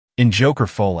In Joker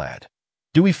Folie,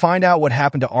 do we find out what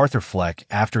happened to Arthur Fleck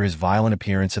after his violent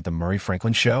appearance at the Murray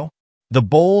Franklin show? The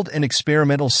bold and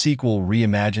experimental sequel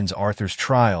reimagines Arthur's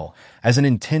trial as an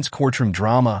intense courtroom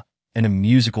drama and a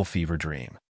musical fever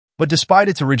dream. But despite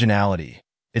its originality,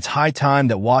 it's high time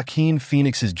that Joaquin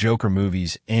Phoenix's Joker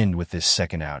movies end with this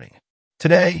second outing.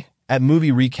 Today, at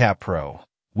Movie Recap Pro,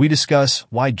 we discuss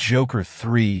why Joker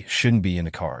 3 shouldn't be in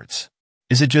the cards.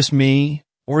 Is it just me,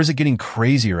 or is it getting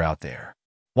crazier out there?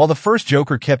 While the first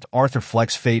Joker kept Arthur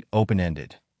Fleck's fate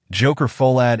open-ended, Joker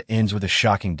Folie ends with a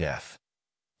shocking death.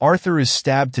 Arthur is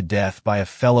stabbed to death by a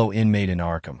fellow inmate in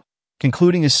Arkham,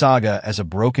 concluding his saga as a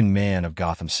broken man of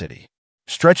Gotham City.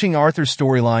 Stretching Arthur's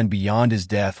storyline beyond his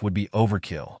death would be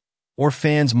overkill, or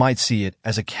fans might see it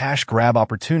as a cash grab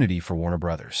opportunity for Warner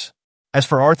Brothers. As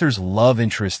for Arthur's love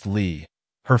interest, Lee,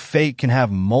 her fate can have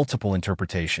multiple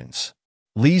interpretations.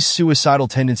 Lee's suicidal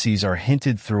tendencies are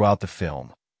hinted throughout the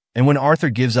film, and when Arthur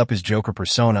gives up his Joker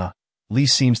persona, Lee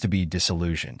seems to be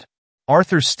disillusioned.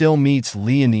 Arthur still meets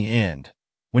Lee in the end,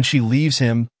 when she leaves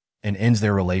him and ends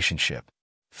their relationship.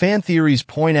 Fan theories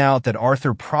point out that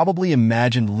Arthur probably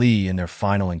imagined Lee in their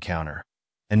final encounter,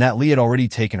 and that Lee had already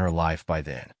taken her life by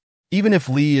then. Even if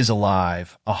Lee is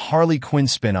alive, a Harley Quinn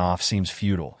spin-off seems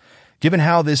futile, given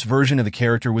how this version of the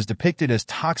character was depicted as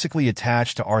toxically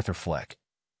attached to Arthur Fleck.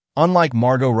 Unlike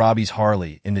Margot Robbie's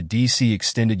Harley in the DC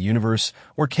Extended Universe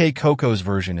or Kay Coco's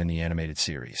version in the animated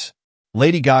series,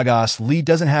 Lady Gaga's Lee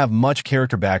doesn't have much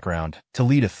character background to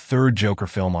lead a third Joker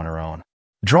film on her own.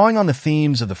 Drawing on the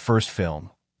themes of the first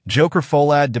film, Joker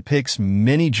Folie depicts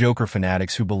many Joker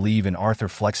fanatics who believe in Arthur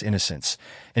Fleck's innocence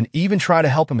and even try to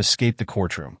help him escape the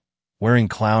courtroom, wearing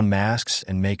clown masks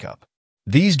and makeup.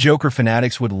 These Joker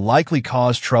fanatics would likely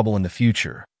cause trouble in the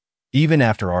future, even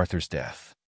after Arthur's death.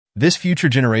 This future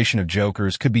generation of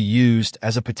Jokers could be used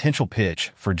as a potential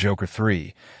pitch for Joker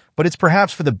 3, but it's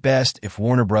perhaps for the best if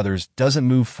Warner Brothers doesn't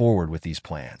move forward with these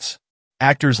plans.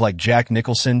 Actors like Jack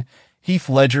Nicholson, Heath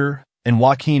Ledger, and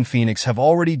Joaquin Phoenix have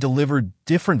already delivered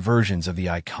different versions of the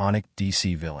iconic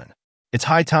DC villain. It's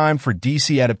high time for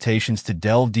DC adaptations to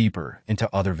delve deeper into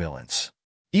other villains.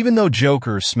 Even though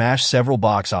Joker smashed several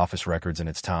box office records in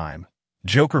its time,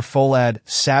 Joker Folie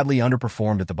sadly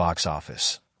underperformed at the box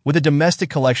office, with a domestic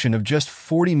collection of just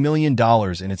 $40 million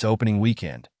in its opening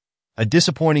weekend. A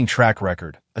disappointing track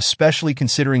record, especially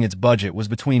considering its budget was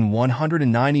between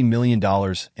 $190 million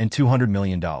and $200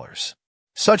 million.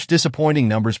 Such disappointing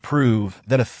numbers prove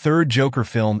that a third Joker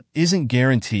film isn't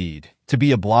guaranteed to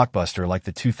be a blockbuster like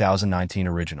the 2019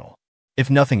 original. If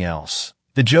nothing else,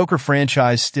 the Joker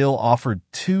franchise still offered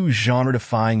two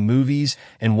genre-defying movies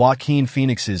and Joaquin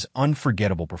Phoenix's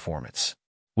unforgettable performance.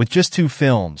 With just two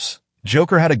films,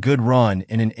 Joker had a good run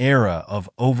in an era of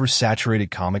oversaturated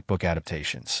comic book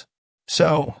adaptations.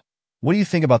 So, what do you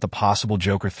think about the possible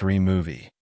Joker 3 movie?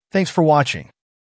 Thanks for watching.